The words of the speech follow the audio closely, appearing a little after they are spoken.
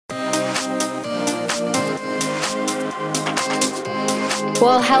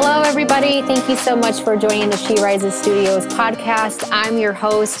Well, hello, everybody. Thank you so much for joining the She Rises Studios podcast. I'm your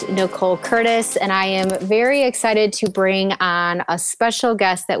host, Nicole Curtis, and I am very excited to bring on a special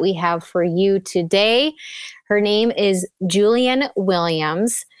guest that we have for you today. Her name is Julianne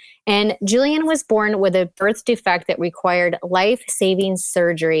Williams, and Julianne was born with a birth defect that required life-saving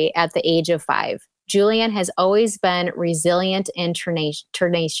surgery at the age of 5. Julianne has always been resilient and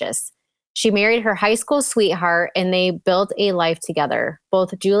tenacious. She married her high school sweetheart and they built a life together.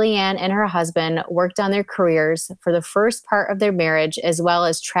 Both Julianne and her husband worked on their careers for the first part of their marriage, as well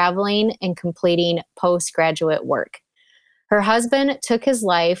as traveling and completing postgraduate work. Her husband took his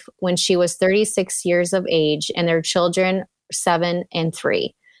life when she was 36 years of age and their children 7 and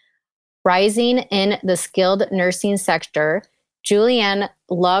 3. Rising in the skilled nursing sector, Julianne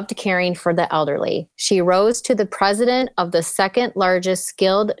loved caring for the elderly. She rose to the president of the second largest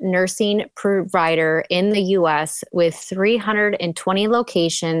skilled nursing provider in the U.S. with 320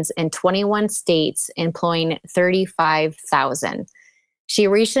 locations in 21 states, employing 35,000. She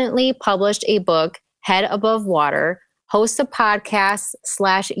recently published a book, Head Above Water, hosts a podcast /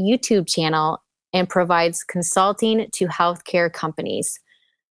 YouTube channel, and provides consulting to healthcare companies.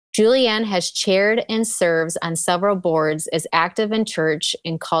 Julianne has chaired and serves on several boards, is active in church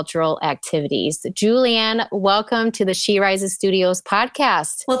and cultural activities. Julianne, welcome to the She Rises Studios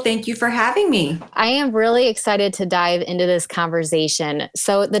podcast. Well, thank you for having me. I am really excited to dive into this conversation.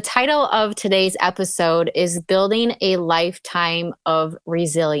 So the title of today's episode is Building a Lifetime of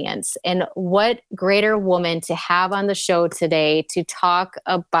Resilience. And what greater woman to have on the show today to talk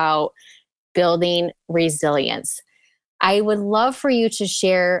about building resilience. I would love for you to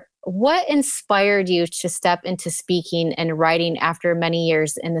share what inspired you to step into speaking and writing after many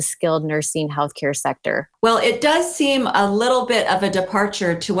years in the skilled nursing healthcare sector. Well, it does seem a little bit of a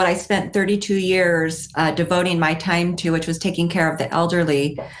departure to what I spent 32 years devoting my time to, which was taking care of the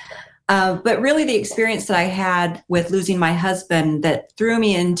elderly. But really the experience that I had with losing my husband that threw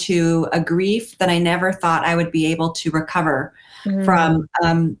me into a grief that I never thought I would be able to recover from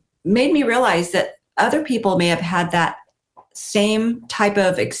made me realize that other people may have had that same type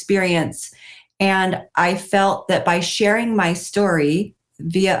of experience. And I felt that by sharing my story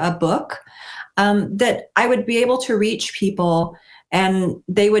via a book, that I would be able to reach people and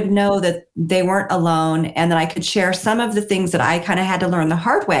they would know that they weren't alone and that I could share some of the things that I kind of had to learn the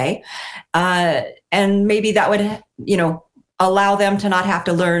hard way. And maybe that would, allow them to not have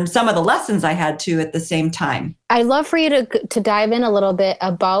to learn some of the lessons I had to at the same time. I'd love for you to dive in a little bit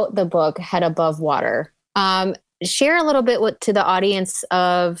about the book, Head Above Water. Share a little bit to the audience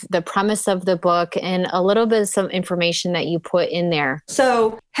of the premise of the book and a little bit of some information that you put in there.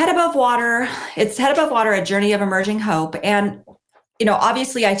 So Head Above Water, it's Head Above Water, a journey of emerging hope. And,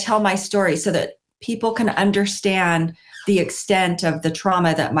 obviously I tell my story so that people can understand the extent of the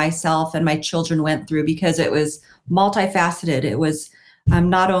trauma that myself and my children went through, because it was multifaceted. It was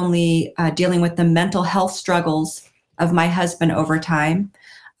not only dealing with the mental health struggles of my husband over time,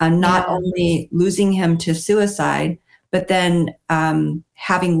 not only losing him to suicide, but then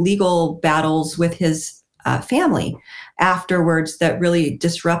having legal battles with his family afterwards that really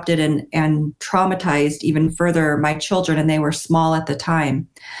disrupted and traumatized even further my children, and they were small at the time.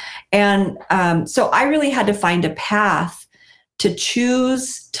 And so I really had to find a path to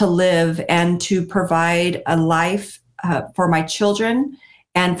choose to live and to provide a life for my children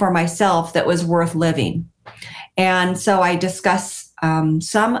and for myself that was worth living. And so I discuss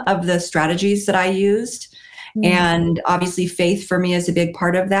some of the strategies that I used, and obviously faith for me is a big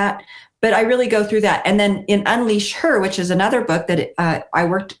part of that. But I really go through that. And then in Unleash Her, which is another book that I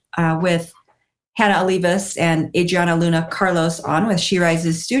worked with Hannah Olivas and Adriana Luna Carlos on with She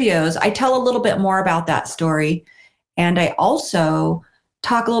Rises Studios, I tell a little bit more about that story. And I also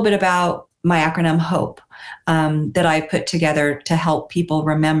talk a little bit about my acronym HOPE that I put together to help people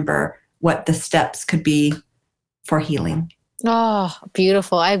remember what the steps could be for healing. Oh,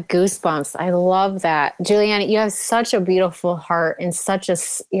 beautiful. I have goosebumps. I love that. Julianne, you have such a beautiful heart and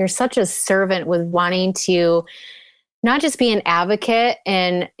you're such a servant with wanting to not just be an advocate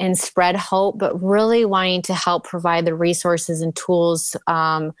and spread hope, but really wanting to help provide the resources and tools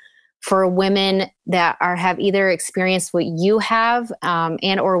for women that have either experienced what you have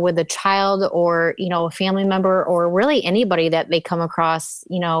and or with a child or, a family member or really anybody that they come across,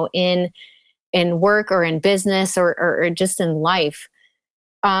 in work or in business or just in life.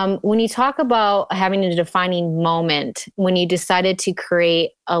 When you talk about having a defining moment, when you decided to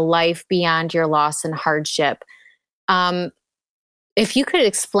create a life beyond your loss and hardship, If you could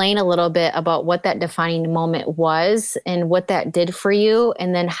explain a little bit about what that defining moment was and what that did for you,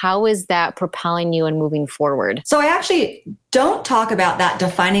 and then how is that propelling you and moving forward? So I actually don't talk about that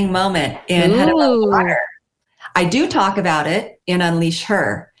defining moment in Head Above Ooh. Water. I do talk about it in Unleash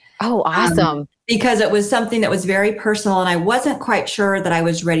Her. Oh, awesome. Because it was something that was very personal and I wasn't quite sure that I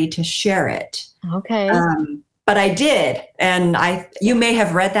was ready to share it. Okay. But I did. And you may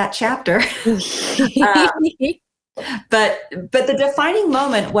have read that chapter. But the defining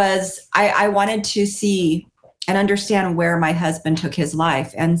moment was I wanted to see and understand where my husband took his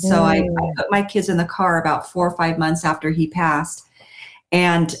life. And so I put my kids in the car about 4 or 5 months after he passed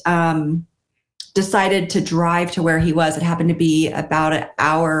and decided to drive to where he was. It happened to be about an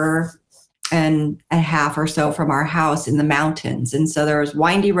hour and a half or so from our house in the mountains. And so there was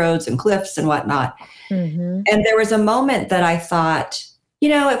windy roads and cliffs and whatnot. And there was a moment that I thought,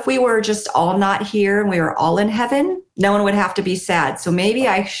 if we were just all not here and we were all in heaven, no one would have to be sad. So maybe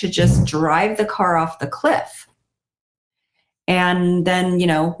I should just drive the car off the cliff. And then,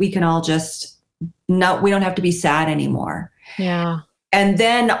 we can all we don't have to be sad anymore. Yeah. And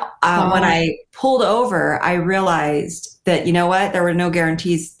then when I pulled over, I realized that, there were no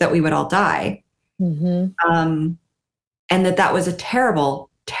guarantees that we would all die. And that was a terrible,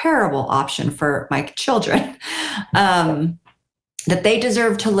 terrible option for my children, that they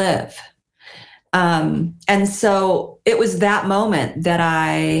deserve to live. And so it was that moment that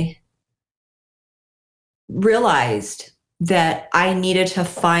I realized that I needed to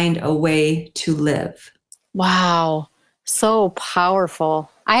find a way to live. Wow. So powerful.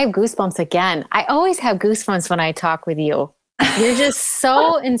 I have goosebumps again. I always have goosebumps when I talk with you. You're just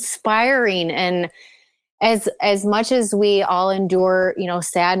so inspiring. And as much as we all endure,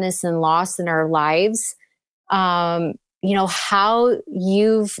 sadness and loss in our lives, how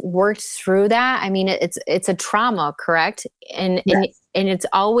you've worked through that. I mean, it's a trauma, correct? And it's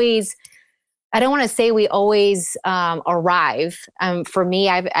always, I don't want to say we always arrive. For me,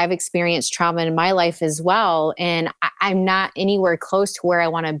 I've experienced trauma in my life as well. And I'm not anywhere close to where I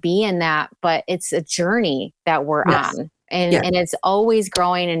want to be in that, but it's a journey that we're on. And it's always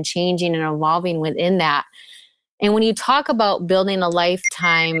growing and changing and evolving within that. And when you talk about building a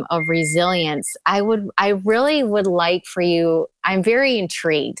lifetime of resilience, I really would like for you, I'm very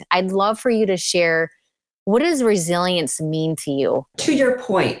intrigued. I'd love for you to share, what does resilience mean to you? To your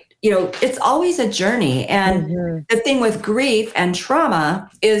point, it's always a journey. And the thing with grief and trauma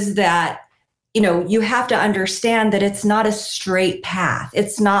is that, you have to understand that it's not a straight path.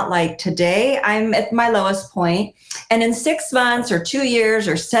 It's not like today I'm at my lowest point, and in 6 months or 2 years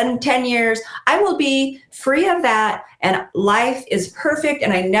or 10 years, I will be free of that and life is perfect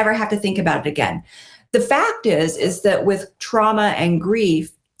and I never have to think about it again. The fact is that with trauma and grief,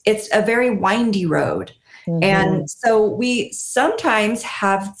 it's a very windy road. And so we sometimes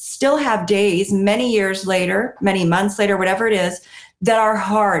still have days, many years later, many months later, whatever it is, that are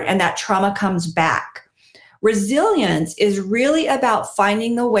hard and that trauma comes back. Resilience is really about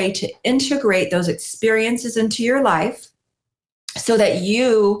finding the way to integrate those experiences into your life so that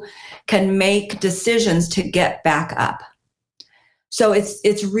you can make decisions to get back up. So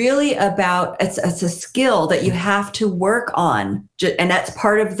it's really about, it's a skill that you have to work on, and that's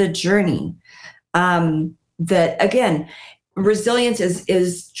part of the journey. That again, resilience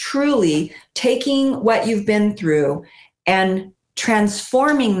is truly taking what you've been through and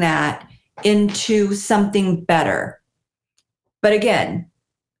transforming that into something better. But again,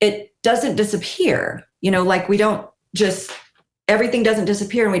 it doesn't disappear. Like everything doesn't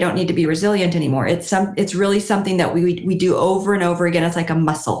disappear and we don't need to be resilient anymore. It's really something that we do over and over again. It's like a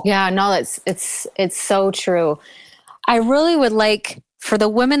muscle. Yeah, no, it's so true. I really would like for the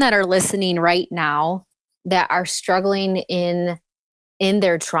women that are listening right now that are struggling in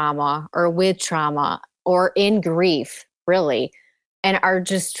their trauma or with trauma or in grief, really, and are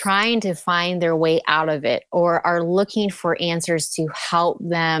just trying to find their way out of it or are looking for answers to help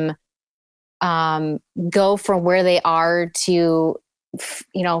them go from where they are to,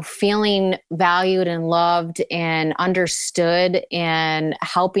 feeling valued and loved and understood and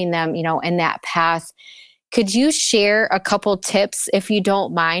helping them, in that path. Could you share a couple tips if you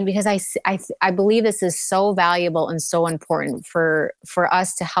don't mind? Because I believe this is so valuable and so important for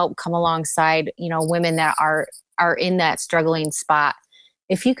us to help come alongside, women that are in that struggling spot.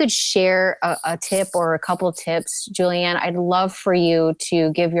 If you could share a tip or a couple tips, Julianne, I'd love for you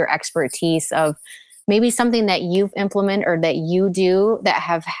to give your expertise of maybe something that you've implemented or that you do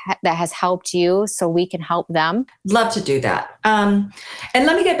that has helped you so we can help them? Love to do that. And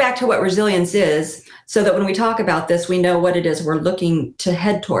let me get back to what resilience is so that when we talk about this, we know what it is we're looking to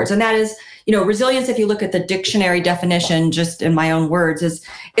head towards. And that is, resilience, if you look at the dictionary definition, just in my own words, is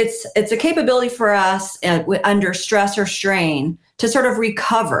it's a capability for us under stress or strain to sort of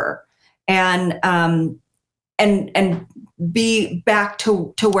recover and be back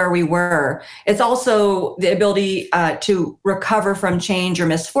to where we were. It's also the ability to recover from change or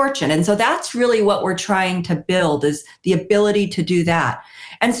misfortune. And so that's really what we're trying to build, is the ability to do that.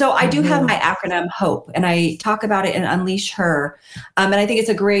 And so I do have my acronym HOPE, and I talk about it in Unleash Her. And I think it's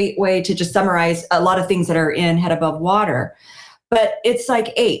a great way to just summarize a lot of things that are in Head Above Water. But it's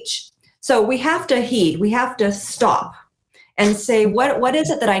like H. So we have to heed, we have to stop and say, what is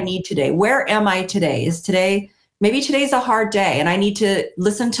it that I need today? Where am I today? Maybe today's a hard day and I need to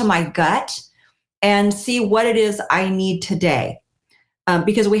listen to my gut and see what it is I need today.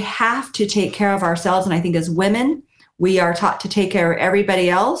 Because we have to take care of ourselves. And I think as women, we are taught to take care of everybody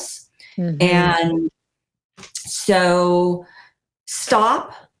else. Mm-hmm. And so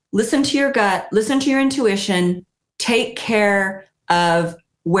stop, listen to your gut, listen to your intuition, take care of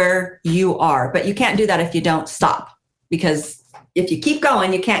where you are. But you can't do that if you don't stop, because if you keep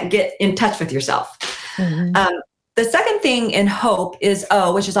going, you can't get in touch with yourself. Mm-hmm. The second thing in HOPE is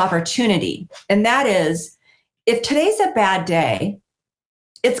O, which is opportunity. And that is, if today's a bad day,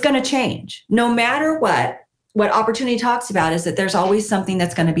 it's going to change. No matter what opportunity talks about is that there's always something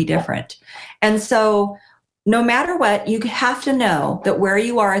that's going to be different. And so no matter what, you have to know that where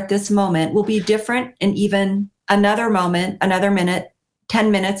you are at this moment will be different in even another moment, another minute,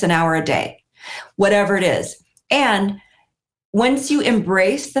 10 minutes, an hour, a day, whatever it is. And once you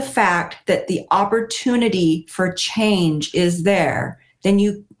embrace the fact that the opportunity for change is there, then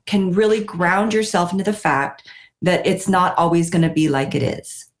you can really ground yourself into the fact that it's not always going to be like it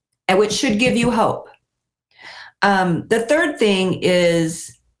is, and which should give you hope. The third thing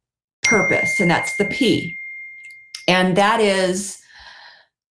is purpose, and that's the P. And that is,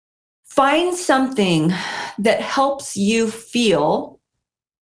 find something that helps you feel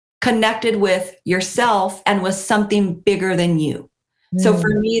connected with yourself and with something bigger than you. Mm. So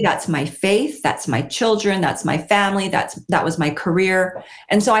for me, that's my faith, that's my children, that's my family, that was my career.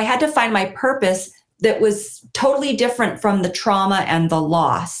 And so I had to find my purpose that was totally different from the trauma and the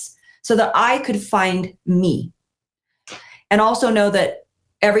loss, so that I could find me. And also know that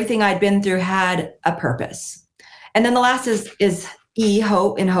everything I'd been through had a purpose. And then the last is E,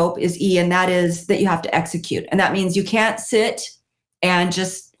 hope, and hope is E, and that is that you have to execute. And that means you can't sit and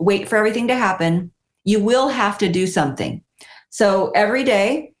just wait for everything to happen. You will have to do something. So every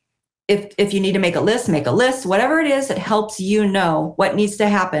day, if you need to make a list, whatever it is that helps you know what needs to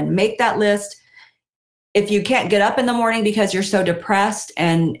happen, make that list. If you can't get up in the morning because you're so depressed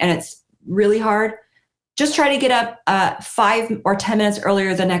and it's really hard, just try to get up 5 or 10 minutes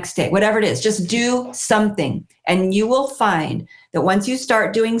earlier the next day, whatever it is, just do something. And you will find that once you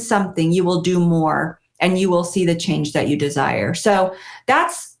start doing something, you will do more and you will see the change that you desire. So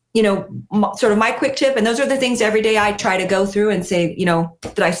that's, sort of my quick tip. And those are the things every day I try to go through and say,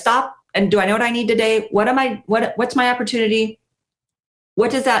 did I stop? And do I know what I need today? What's my opportunity?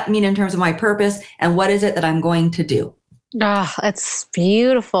 What does that mean in terms of my purpose? And what is it that I'm going to do? Oh, that's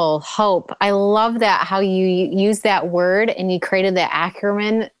beautiful. Hope. I love that, how you use that word and you created the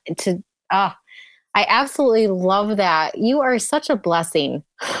acronym I absolutely love that. You are such a blessing.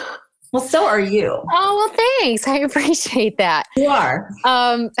 Well, so are you. Oh, well, thanks. I appreciate that. You are.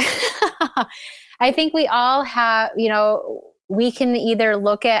 I think we all have, we can either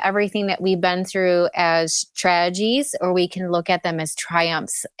look at everything that we've been through as tragedies, or we can look at them as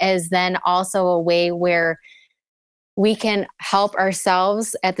triumphs, as then also a way where we can help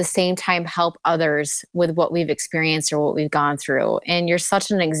ourselves at the same time help others with what we've experienced or what we've gone through. And you're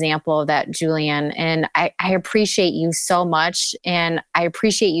such an example of that, Julianne. And I appreciate you so much. And I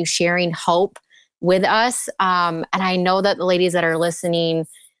appreciate you sharing hope with us. And I know that the ladies that are listening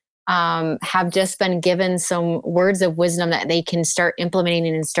have just been given some words of wisdom that they can start implementing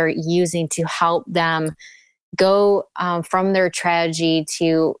and start using to help them go from their tragedy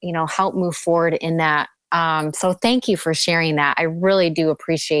to, help move forward in that. So thank you for sharing that. I really do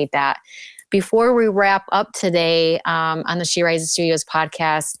appreciate that. Before we wrap up today on the She Rises Studios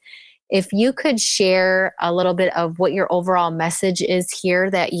podcast, if you could share a little bit of what your overall message is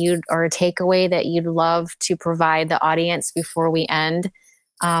here or a takeaway that you'd love to provide the audience before we end,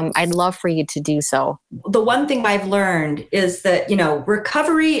 I'd love for you to do so. The one thing I've learned is that,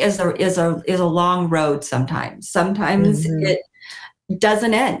 recovery is a long road sometimes. Sometimes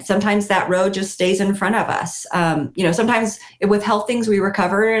doesn't end. Sometimes that road just stays in front of us. Sometimes with health things we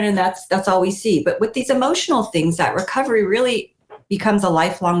recover and that's all we see. But with these emotional things, that recovery really becomes a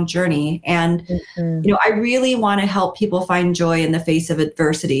lifelong journey. And, I really want to help people find joy in the face of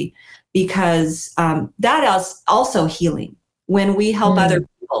adversity, because that is also healing. When we help other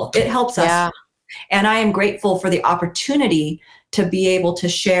people, it helps us. And I am grateful for the opportunity to be able to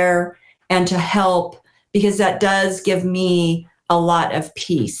share and to help, because that does give me a lot of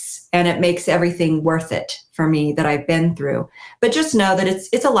peace, and it makes everything worth it for me that I've been through. But just know that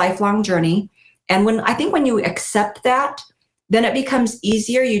it's a lifelong journey. And when you accept that, then it becomes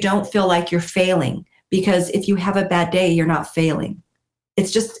easier. You don't feel like you're failing, because if you have a bad day, you're not failing.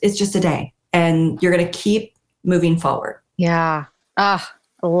 It's just a day, and you're going to keep moving forward. Yeah. I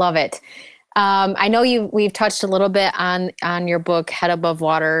love it. I know we've touched a little bit on your book, Head Above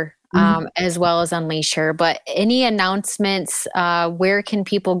Water, as well as Unleash Her, but any announcements, where can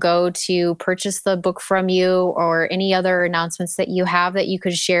people go to purchase the book from you, or any other announcements that you have that you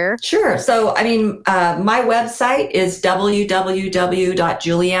could share? Sure. So, my website is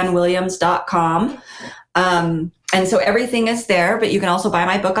www.juliannewilliams.com. And so everything is there, but you can also buy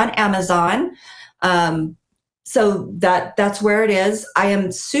my book on Amazon. So that's where it is. I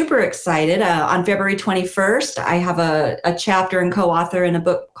am super excited. On February 21st, I have a chapter and co-author in a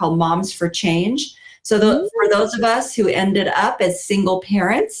book called Moms for Change. So for those of us who ended up as single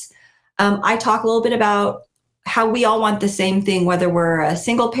parents, I talk a little bit about how we all want the same thing, whether we're a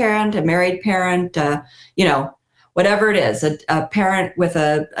single parent, a married parent, whatever it is, a parent with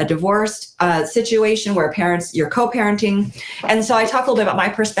a divorced situation where you're co-parenting. And so I talk a little bit about my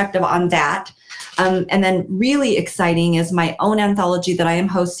perspective on that. And then really exciting is my own anthology that I am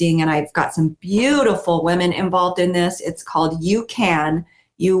hosting, and I've got some beautiful women involved in this. It's called You Can,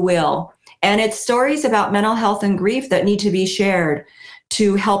 You Will. And it's stories about mental health and grief that need to be shared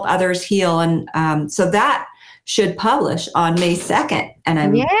to help others heal. And so that should publish on May 2nd. And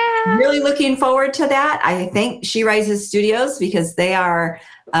I'm really looking forward to that. I thank She Rises Studios, because they are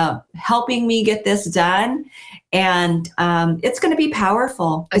helping me get this done. And it's going to be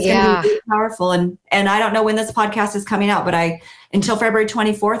powerful. It's going to be really powerful. And I don't know when this podcast is coming out, but until February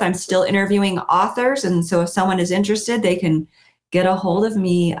 24th, I'm still interviewing authors. And so if someone is interested, they can get a hold of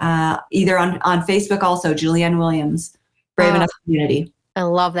me either on Facebook, also Julianne Williams, Brave Enough Community. I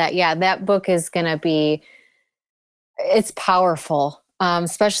love that. Yeah, that book is going to be, it's powerful,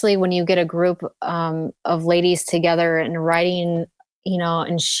 especially when you get a group of ladies together and writing,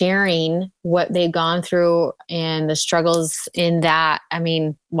 and sharing what they've gone through and the struggles in that. I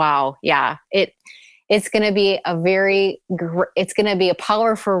mean, wow. Yeah. It's going to be it's going to be a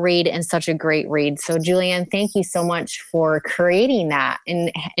powerful read and such a great read. So Julianne, thank you so much for creating that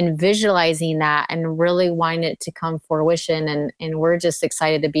and visualizing that and really wanting it to come fruition. And we're just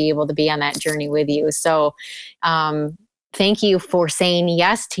excited to be able to be on that journey with you. So thank you for saying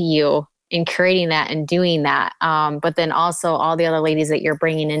yes to you in creating that and doing that. But then also all the other ladies that you're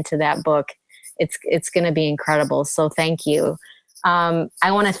bringing into that book, it's going to be incredible. So thank you. I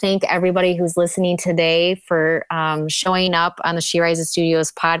want to thank everybody who's listening today for showing up on the She Rises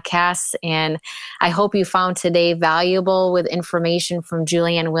Studios podcast. And I hope you found today valuable with information from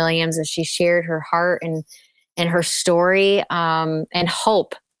Julianne Williams as she shared her heart and her story and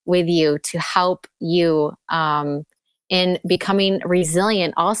hope with you to help you in becoming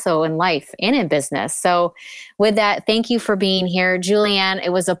resilient also in life and in business. So with that, thank you for being here. Julianne,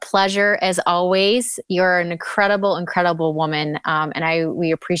 it was a pleasure as always. You're an incredible, incredible woman. And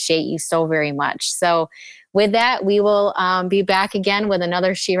we appreciate you so very much. So with that, we will be back again with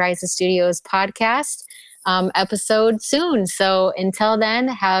another She Rises Studios podcast episode soon. So until then,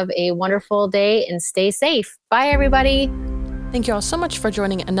 have a wonderful day and stay safe. Bye, everybody. Thank you all so much for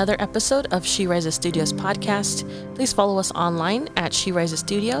joining another episode of She Rises Studios podcast. Please follow us online at She Rises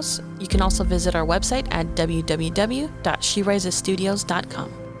Studios. You can also visit our website at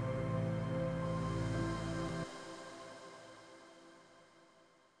www.sherisesstudios.com.